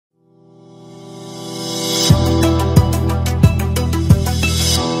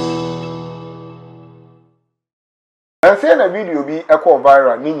say na video bi ekọ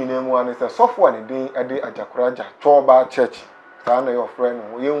viral ni nyina mu an say software ne den ade Ajagurah Choba Church ta na your friend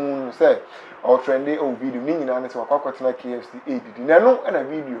wo yehun say o trendy o video ni nyina ne say wakwakwetena KFC ADD na no na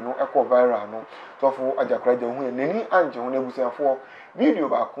video no ekọ viral no sofo Ajagurah hu nani anje hu na busiafo video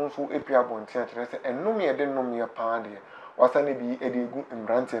ba konso epia bontia kire say enum ye de num ye paa de wasane bi edegu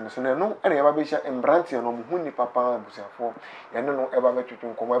embrante no so na no na ye ba be hia embrante no mu hu ni papa busiafo ye no eba betwetwe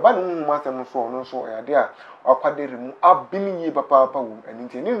nkomo eba no hu asem so no so ya de a akwadere mu abini yi papa wo ani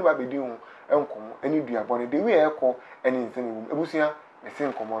nti ni ba bedi hu enkomo ani duabone de we ekọ ani nsem wo ebusia me se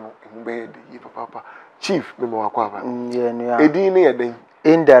nkomo no emu be de yi papa chief me mo akwa ba ye no ya edin ne ye den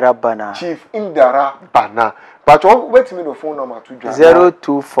Indara Bana Chief Indara Bana but wait me the phone number to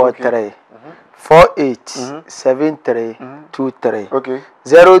 0243 48 73 23 okay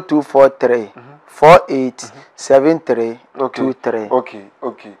 0243 48 73 23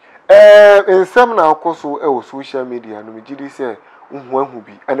 okay in some na akoso e social media no me gidi say unhu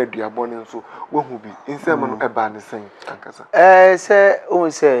bi ana duabone nso wahu bi in some no e ba ne sen ankasa say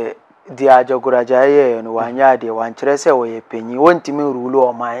un say Dεad Ajagurah jaye no wanya de wan kire say wo ye penyi wontimi rule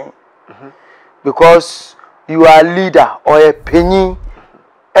o man because you are leader or a penyi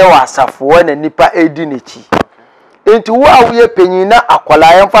e wasafo na nipa edi nechi enti wo a wo ye penyi na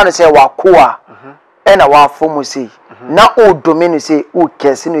akwala yemfa no say wakoa e na wafomu say na o domini say o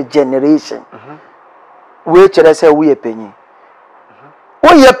kese no generation we kire say wo ye penyi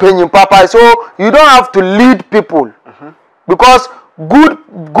wo ye penyi papa so you don't have to lead people because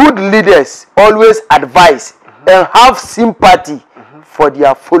good leaders always advise and have sympathy for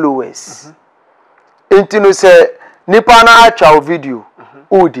their followers. Intino say nipa na atwa video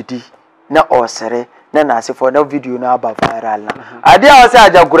odidi na osere na nase for na video na aba viral na ade a say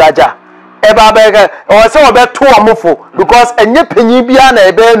Ajagurah e ba ba o say obeto omofo because enye panyi bia na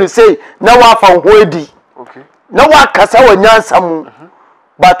ebe no say na wafa ho edi okay na wakasa wanyansa mu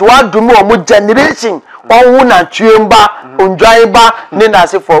but what do more generation on na twemba onjaiba ni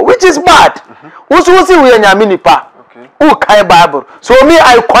nase for which is bad usu see we nyame nipa who kai Bible so me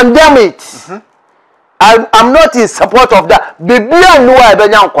I condemn it I'm not in support of that bibia no a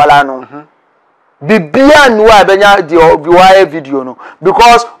benya nkwala no bibia no a benya the video no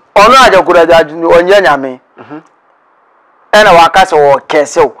because ono Ajagurah onye nyame ena wakasa wo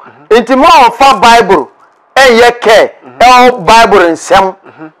kese enti mo fa Bible enye ke Bible nsem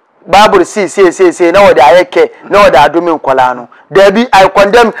Bible see na wode ayeke na wode adome nkwala no dabi I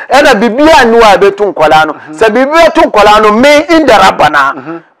condemn ena bibia no a betu nkwala no se bibia tu nkwala no me Indara Bana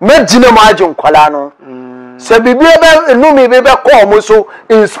me gine ma age nkwala no se bibia be no me be ko mo so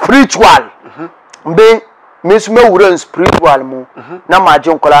in spiritual be me so me wura in spiritual mu na ma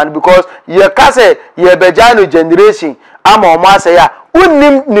age nkwala no because ye kase ye beja no generation ama o ma say ya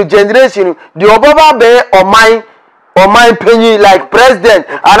unnim ni generation the oboba be oman penyi like president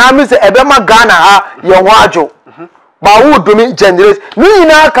and I mean say ebema Ghana ha ye ho ajo ba wo domi generation ni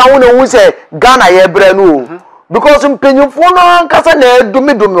na ka wo na wo say Ghana ye bre no because mpenyufo no nkasa na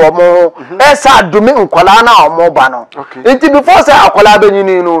domi omo esa domi nkwala na omo ba no enti before say akwala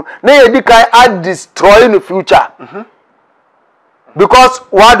benyini no na ye di kai add destroy in the future because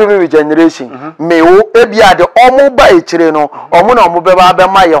what do we generation me wo ebia de omo ba ekire no omo na omo be ba be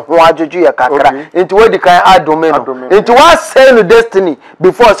ma ye ho ajoju ye kakra enti we di kan adome no enti wa say no destiny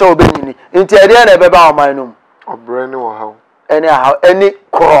before say obenyini enti ere na be ba oman no obre ni wo hawo any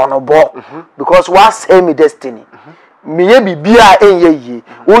chronobo because wa say me destiny me ye bibia enye yi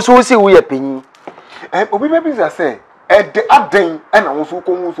wo so si wo ye penyi obi be bi say de aden na wo so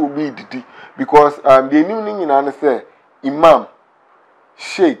ko wo so bi didi because the new ni nyina na say imam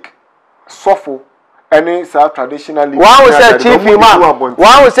Sheikh Sofo any traditionally one will say chief imam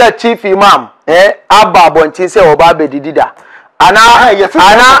one will say chief imam abba bonti say oba be didida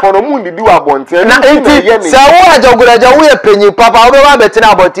ana for no mun didi wa bonti na enti say wo Ajagurah wo ye penyi papa wo ba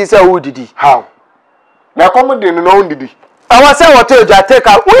betina bonti say wo didi how na come dey no wo didi I was say what you take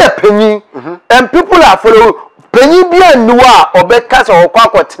out wo ye penyi and people are follow penyi bia nuwa obeka say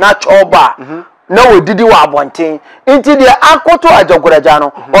okwakotena choba na we didi wa abonten inti de akoto Ajagurah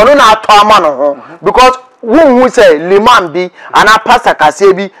no ono na ato ama no ho because won say liman bi ana pastor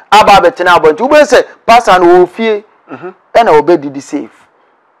kase bi aba betina abonten we say pastor no ofie na obedidi safe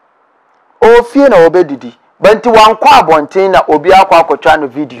ofie na obedidi banti wankwa abonten na obi akwa akotwa no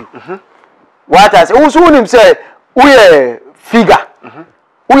video what I say who so him say we figure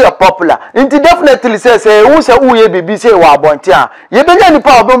we are popular inti definitely say who say we bibi say wa abonte a ye benya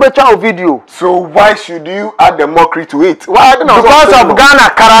nipa obetwa video so why should you add the mockery to it why because of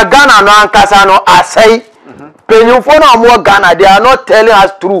Ghana no ankasa no asai penyufo na omo Ghana they are not telling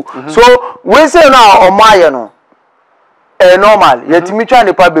us true so we say na omo aye no normal yetimi twa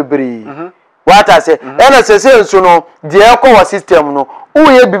nipa bebre what I say ena say nso no de ekọ system no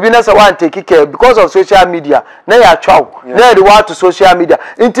uye bibi na say wan take care because of social media na ya twaw na dey want to social media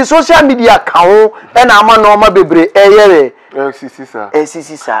into social media kawo ena ama normal bebre eyere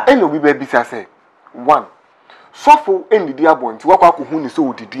sisi sa ena obi be bisa say one sofo endidi abonti wakwa ko hu ni so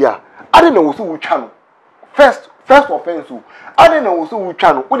odidi a ade na wo so wutwa no first offense ade na wo so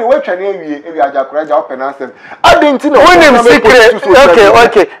wutwa no wo de watwa na ewie Ajagurah ja open answer ade nti na wonim secret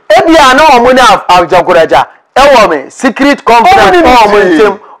okay ebia na omo na Ajagurah ja ewo me secret conference omo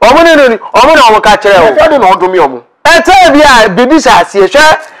ntem omo ni omo na omo ka kire o ade na odomi omo ete bia bibi sase hwe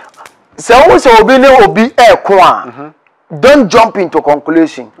se wo se obi ne obi eko a don't jump into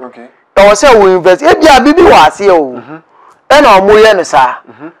conclusion okay o se we invest ebia bibi wa ase o e na omo ye no sa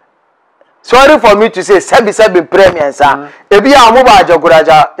sorry for me to say sebi premium sa ebi amu ba Ajagurah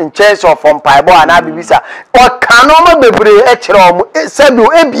ja in chance of from paibo ana bibisa o kanoma bebre e kire omo sebi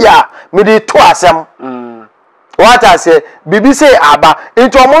ebia me dey to asem what I say bibi say aba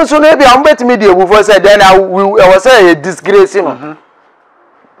into omo nso no ebia omo betimi dey before say then I was say a disgrace no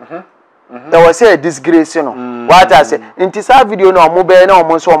there was a disgrace no what I say into sa video no omo be na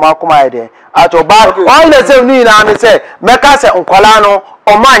omo nso omo akoma ide ato ba all the same ni na me say meka say nkwala no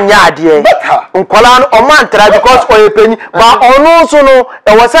oman nya ade nkwala no oman tra because oyepenyi ba ono so no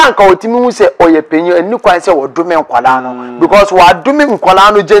e wose anka otimi hu se oyepenyi eni kwan se wodome nkwala no because wadome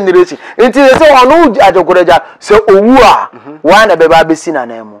nkwala no generation enti se ono Ajagurah ja se owu a wa na beba besi na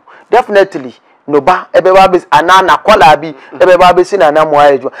nemu definitely no ba ebeba besi anana kwala bi ebeba besi na nemu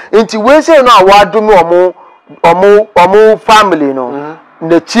ayejo enti we se no a wadome omo family no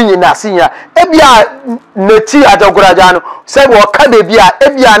na chinyi na sinya ebia na chi Ajagurah ja no se wo ka de bia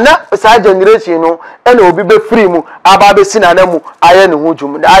ebia na sa generation no e na obi be free mu aba be sinana mu aye ne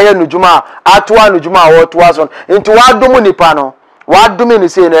hujum aye no juma atoa no juma wo toa so nti wadom nipa no wadom ni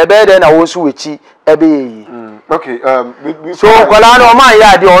se na ebe de na wo so wechi ebe yi okay so kola no ma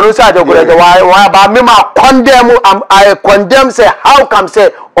ya de onu sa Ajagurah ja wa ba me ma condemn I condemn say how come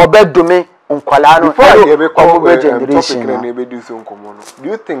say obedome nkwala no do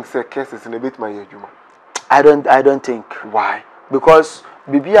you think say cases in a bit my ejuma I don't think why because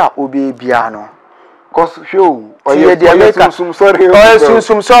bibia obi bia no cause show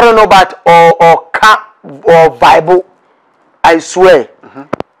sum sorry no but or Bible I swear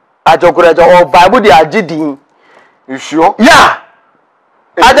Ajagurah or Bible they are gidin you sure yeah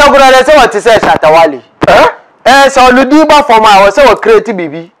Ajagurah say what say Shatawali so ludiba for my say what create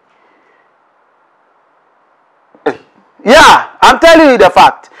bibi. Yeah, I'm telling you the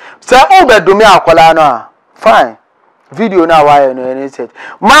fact. Say obedome akola no fine. Video na why no any said.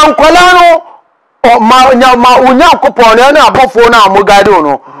 Man kola no o ma unyakopon na abofo na amugade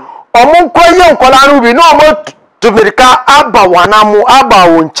no. Omo nkoye nkola no bi no omo tumirika aba wanamu aba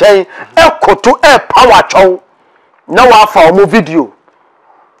wonchen ekoto power chow. Na wa fa omo video.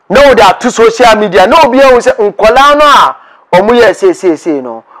 No that to social media no bi e say nkola no a omo ye say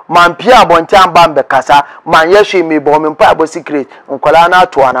no. Man pia abonte ambambe kasa man yehwe me bo me mpa abo secret nkola na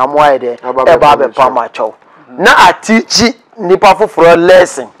to anamo ayede e ba be pama chow na atichi nipa foforo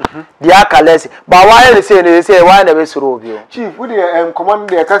lesson dia aka lesson ba why they say why na be suro obi o chief we dey command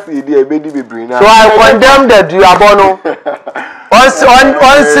dey kasa dey ebedi bebre na so I condemn the duabo no on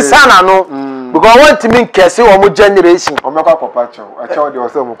sisana no because want me kese o mo generation o me kwa kopa chow a chow dey o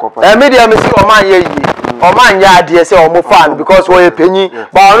say o mo kopa media me see o man ye o man ya ade say o mo fan because we penyi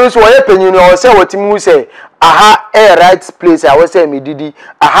ba onu so we penyi no o say wotimi say aha a right place I was say me didi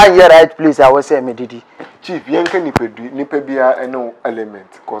aha ye right place I was say me didi chief yenka nipa bia no element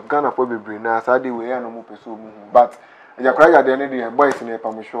cause Ghana for bebre na sa dey we ya no mo peso mu but Ajagurah ya dey ne dey boys na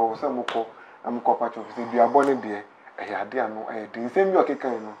pa mo show say mo ko am kopa chow say bia bone dey e ya dey ano e dey same you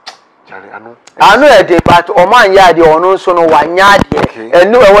kekan no anu e dey but o man ya dey onu so no wanya dey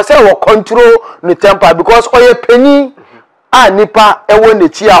enu e wo say wo control no temper because oye penyi a nipa e wo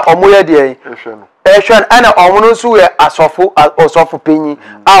nechi a omoye dey ehwe ana omo so we asofo penyi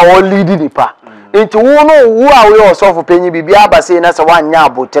a o lead nipa nti wo no wo a we asofo penyi bibia aba say na say wanya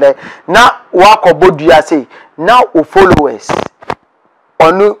abotere na wakobodua say na o followers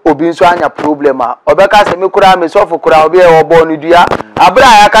onu obi nso anya problem a obeka se me kura me sofo kura obi e obo no dua abra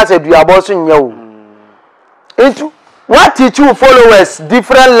ya ka se dua bo so nya o into what teach you followers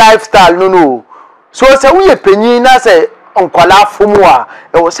different lifestyle no so say we penyi na say nkwala fumu a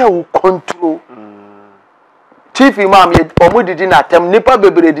e wo say we control chief imam ye omo didi na tem nipa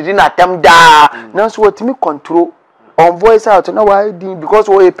bebre didi na tem da na so wotimi control on voice out na why din because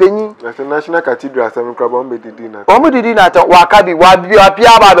we penyi the national cathedral seven crab on didi na omo wa kabi wa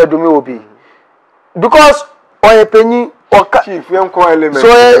apia ba bedumi obi because we penyi chief yanko element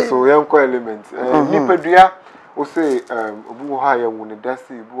so yanko element nipadua o say obu ha ya woni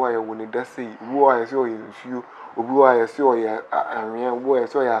dase obu ha ya woni dase obu ha ya se o ye nsuo obu ha ya se o ye anwe obu ha ya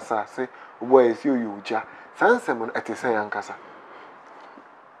se o ye asase obu ha ya se o ye uja sansem no etese yankasa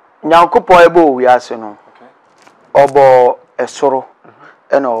nyankopon ebo wi ase no obo esoro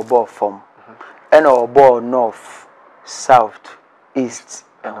ena obo fom ena obo north south east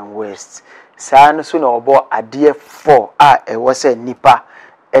and west saa so na obo ade 4 a ewo se nipa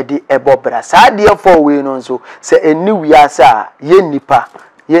edi ebobra saa ade 4 we no nso se eni wi ase a ye nipa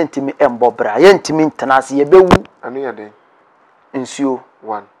ye ntimi embobra ye ntimi ntenase ye bewu anu ya den nsuo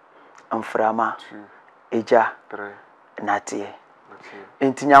 1 amframa 2 eja 3 natie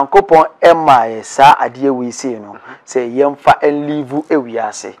enti nyankopon ema ye saa ade we se no se yemfa enlivu ewi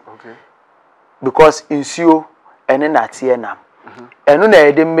ase because nsuo ene natie nam enu na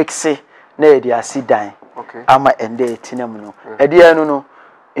ede mixe na ede asidan ama ende etinam no ede enu no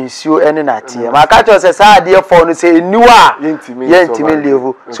nsuo ene natie ma ka cho se saa ade 4 no se eniwa yentimi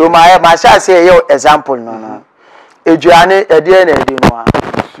levu so ma sha se ye example no ejuane ede na ede no a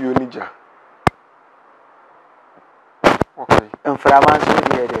nsuo ni ja mframa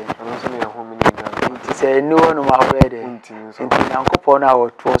so de ede anu so na ho mini ja nti se eniwo no ma ho ede nti nyankopon na wo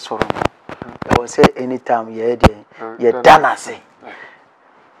to soro no say anytime ye danase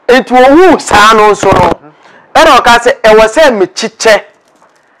etu owu saa no so no era o ka say e wo say me chiche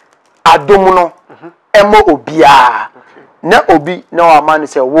adom no emo obia na obi na wa man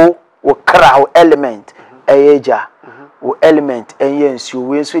say wo kra wo element eyeja wo element enye nsuo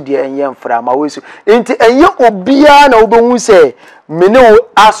we nso de enye mframa we so enti enye obia na obehu say me ne wo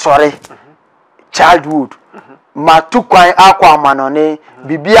asore childhood matukwan akwa amanone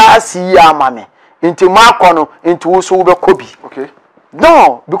bibia asi ya amame into makono into wo so wo be kobi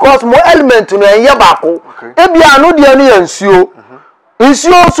no because mo element no enye bako ebia no de no yansuo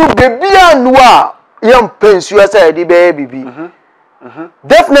nsuo so bebia no a yem pensuo say de be bibi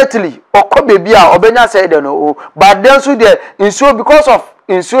definitely okọ bebia obenya say de no but then so de nsuo because of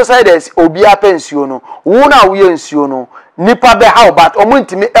nsuo say there obia pensuo no wo na wo yansuo no nipa be how but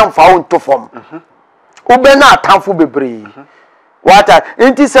omontimi emfa wo ntofom ubena atamfo bebre wata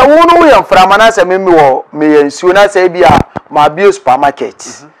inti se wonu wo yemframa na se memi wo me yansuo na se bia ma bio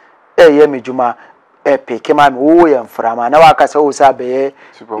supermarket ye mejuma peke ma me wo yemframa na waka se wo sa be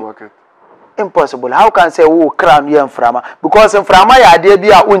supermarket impossible how can say wo crown yemframa because mframa ya de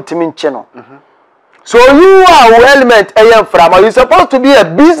bia untimi nche no so you are element yemframa you supposed to be a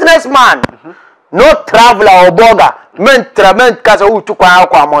businessman no traveler or burger mentrament kasa utukwa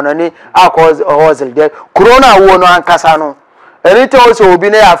akwa mononi akwa hustle de corona wo no ankasa no erite o so obi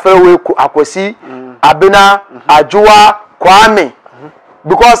na ya fa we akosi abena ajuwa kwame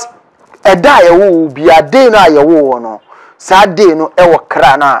because eda ye wo bi ade no aye wo no sa de no e wo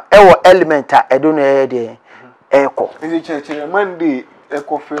kra na e wo element a edo no e de eko ezi chechire monday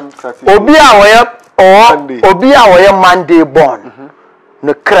eko film saturday obi a wo ye monday born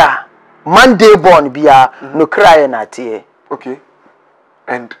no kra Monday born bia no cry na tie. Okay.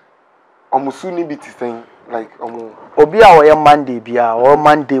 And omusuni bi tiseng like obi a wo ye Monday bia or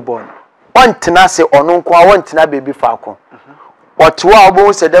Monday born. Ontena se ono nko a wontena baby faako. Otoa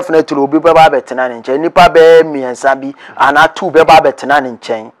obo se definitely obi beba betena ne nchen nipa be miensa bi ana two beba betena ne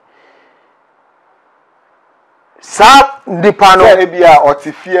nchen. Sa nipa no e bia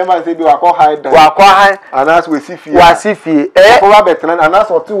otifie ma se bi wakọ hide anas we sifie wasifie ko betena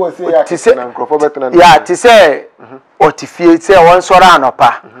anas oti wo se ya na nkrofo betena ya ti se otifie se won sora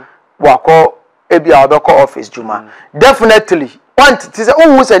anopa wakọ e bia obekọ office juma definitely want ti se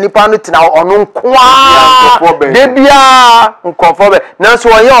owu se nipa no tina ono nko a de bia nkrofo be na so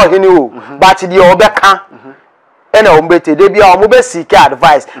oye ohene o but de obeka ena ombete de bia omo be seek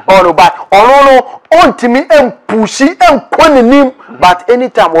advice ono but ono no ontimi empushi enkonenim but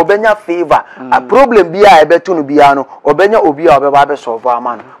anytime obenya favor a problem bia ebeto no bia no obenya obi a obeba be solve am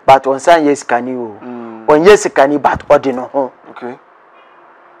no but onsan yes kani o on yes kani but odi no ho okay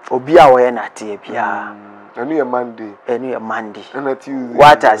obi a we na tie bia enu ye monday ena tuesday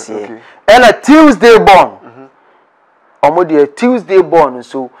what as here ena tuesday born omo de tuesday born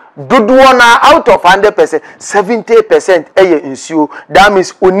so dodo na out of 100% 70% eye nsuo that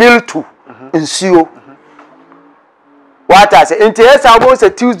means onil to nsuo what I say into yes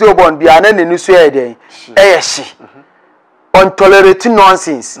Tuesday born bia na ne nsuo eye shi on tolerate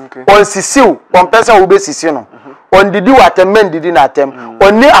nonsense on sisiu on person wo be sisi no on didi watem didi na atem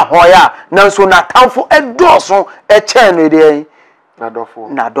on ni ahoya na nso na tamfo edoso chen no de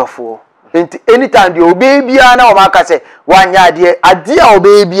na dofo anytime the obey bia na o maka say wanya ade a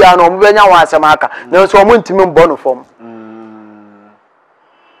obey bia na o benya wan asem aka na so o ntimi mbo no fom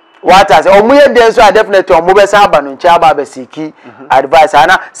What as omuye den so definitely omu be sa aba no nche aba be siki advice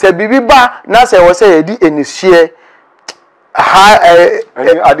ana se bibi ba na se wo se yedi enihie ha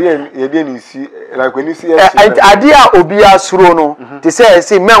ade yedi enisi like when you see ade a obi asuro no te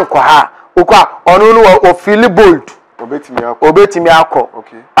say menkwa ha okwa onu no o feel bold obetimi akọ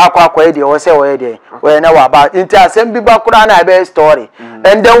akọ e de wo se wo e de we na wa ba nti asem bi ba kura na be story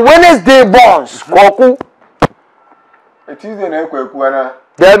and then Wednesday bonds koku Tuesday na ekweku ana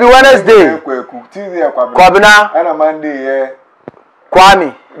there be Wednesday Tuesday kwabina ana Monday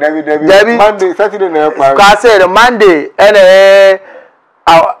kwami David Monday Saturday na ekwa ka say Monday ene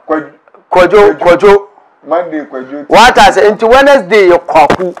kojo Monday kojo what I say into Wednesday yo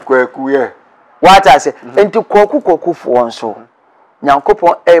kwaku ye what I say into kwaku for nso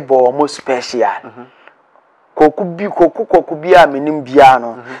nyankopon ebo mo special koku bi a menim bia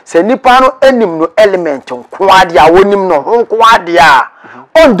no se nipa no enim no element nko ade a wonim no nko ade a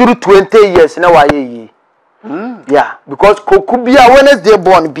onduru 20 years na wa ye yeah because koku bi a Wednesday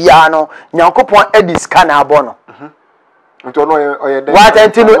born bia no nyankopon edis kana abo no nto no oye what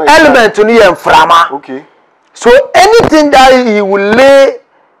no element no ye mframa okay so anything that he will lay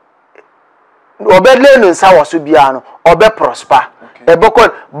obedle no nsa wo so bia no obe prosper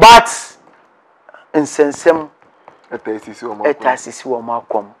but insensem etasisi wo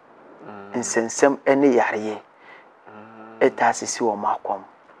makom insensem ene yare etasisi wo makom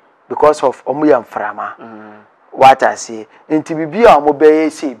because of omuyam frama what I say enti bibia omo beye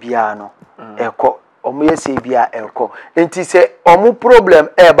se bia no eko omo se bia eko enti se omo problem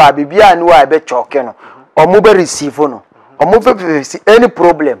ba bibia ni wa be choke no omo be receive no omo be any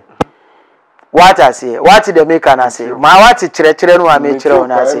problem what I say what the make na say ma what kire no am kire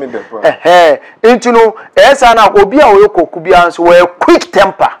na say into no esa na obi a oyokoku bia nso we quick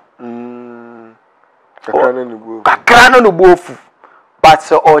temper kakra no bofu but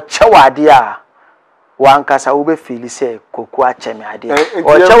so o chewade a wankasa wo be feel say koku a cheme ade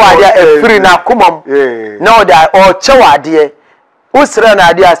o chewade a free na komam no da o chewade usra na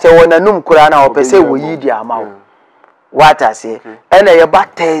ade a say wonanum kura na o pese wo yidi ama what I say ene ye ba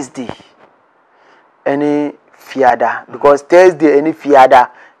Thursday any fiada because Thursday any fiada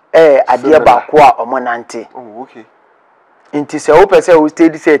ade ba ko a omonante okay inti se wo pese wo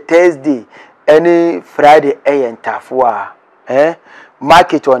steady say Thursday any Friday entafo a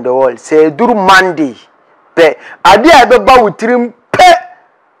market on the wall say duru Monday pe ade a be ba wutirim pe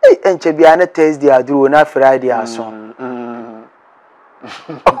enche bia na Thursday aduru na Friday aso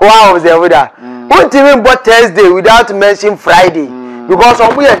wow ze woda wutirim but Thursday without mention Friday because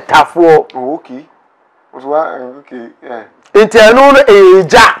omo entafo okay okay yeah intenu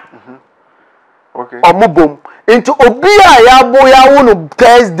eja okay omubom into obi a ya wonu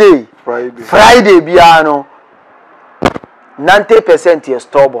Thursday Friday bia no 90% is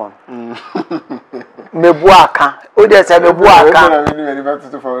stubborn mebu aka o de say mebu aka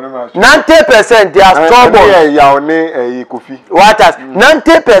 90% they are stubborn ya oni kofi what as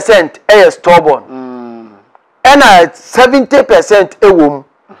 90% is stubborn and 70% ewom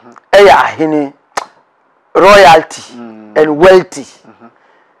ya ahini royalty and wealthy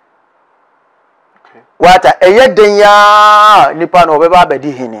what den ya nipa no obeba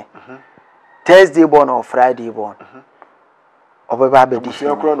abedi hine Thursday born or Friday born obeba abedi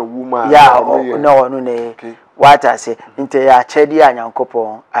ya no ne what I say inte ya chedi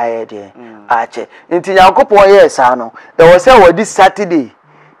anyankopon ayede ache inte nyankopon yesa no e wo say wo this Saturday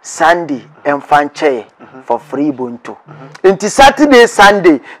Sunday emfanche for free buntu into Saturday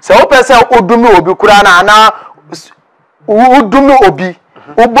Sunday so wo pese odumi obi kura na ana udumi obi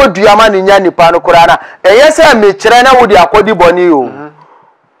ubodu ama ni nya nipa no kura na eyese me kire na wo di akodi boni o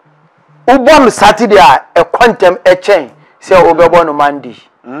ubom Saturday a quantum echen se obebo no Monday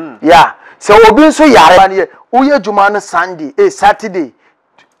yeah se obi nso yare na ye uye juma no Sunday Saturday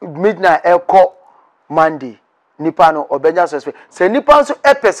midnight eko Monday nipa no obenya suspect se nipa nso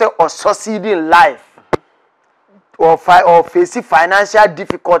epese or succeed in life or face financial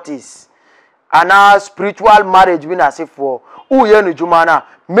difficulties and spiritual marriage we na say for uye no juma na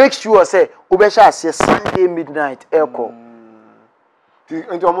make sure say obesha say Sunday midnight eko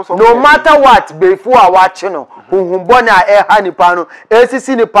no matter what before I watch no hunhumbo na ha nipa no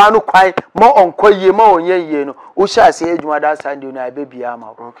esisi nipa no kwan mo onkoye mo onye no wo sha say adwuma da Sunday na baby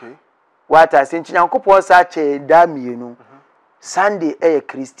ama okay what I say nyankopon sa che da mienu Sunday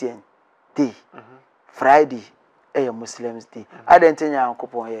Christian day Friday Muslims day adent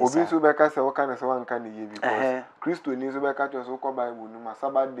nyankopon yes obi so be ka say wo ka na say wan ka ne ye because Christo ni so be ka to so ko Bible no ma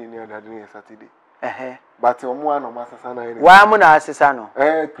Sabbath day ni other day Saturday but omo ano masasa na ene wa mu na asesa no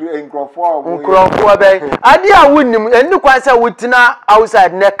nkrofo be ade a wonnim eni kwan se wotina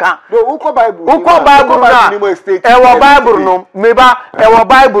outside neka no uko bible na e wo bible no meba e wo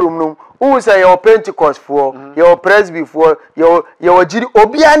bible no who say your Pentecost for your Presby for your jiri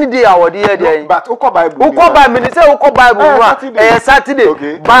obi ani dey awode here dey but uko bible me say uko bible no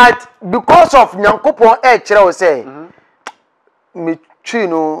Saturday but because of nyankopon kire wo say me twi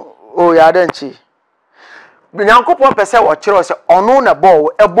no o ya danchi nyankopon pese wo kire wo say ono na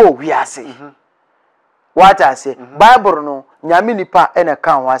bo wiase what I say bible no nyame nipa ena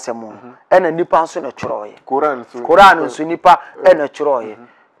kan ho asem ena nipa nso na kire wo ye Quran nso nipa ena kire wo ye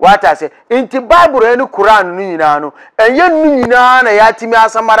what I say inti bible enu Quran nu nyina no enye nu nyina na ya timi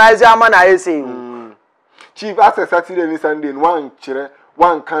asamarize ama na ayese chief as Saturday ni Sunday one kire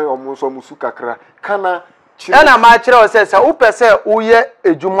one kan omunso musu kakra kana ena ma kire o se u pese uye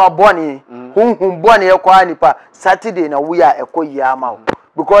ejuma boni hunhun boni e kwa nipa Saturday na uya ekoyi ama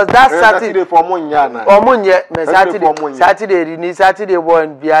because that Saturday for munya na omunye me Saturday ni Saturday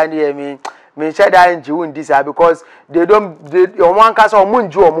born bia na me share that nji wundi sa because they omo kasa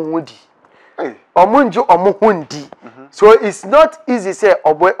omunji omuhudi omunji omuhundi so it's not easy say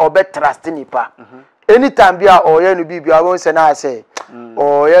obe trust nipa anytime bia oye no bibia won say na say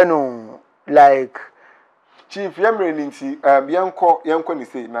oye no like chief yemre ninti yenko ni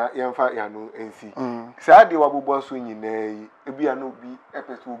say na yemfa ya no ensi say ade wabobo so nyina yi ebia no bi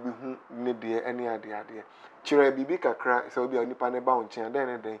epese obi hu ne de ene ade kire bibi kakra say obi onipa ne ba onchen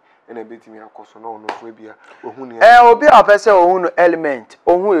den ena betimi akoso no no so ebia ohun ni obi apese ohun no element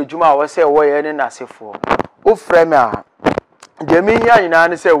ohun ejuma wo say wo ye ne nasefo o frame a de mi nya nyina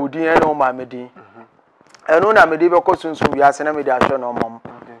ne say wudin ene o ma medin eno na mede be kosunsun wiase na mede ahwe no mom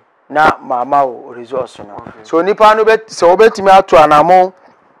na mama o resource no so nipa no be se obetimi ato anamo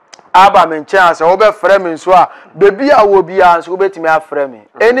aba me nchen se obe frame nso a bebi a wo bia nso obetimi aframe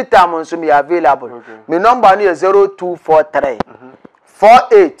me anytime nso me available me number no 0243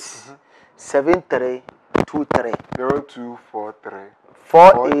 48 7323 0243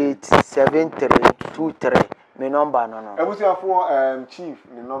 487323 me number no ebusiafo chief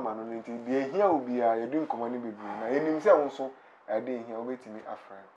ni number no nti de ehia obi a yedin komani bebi na enim se won so ade ehia obetimi aframe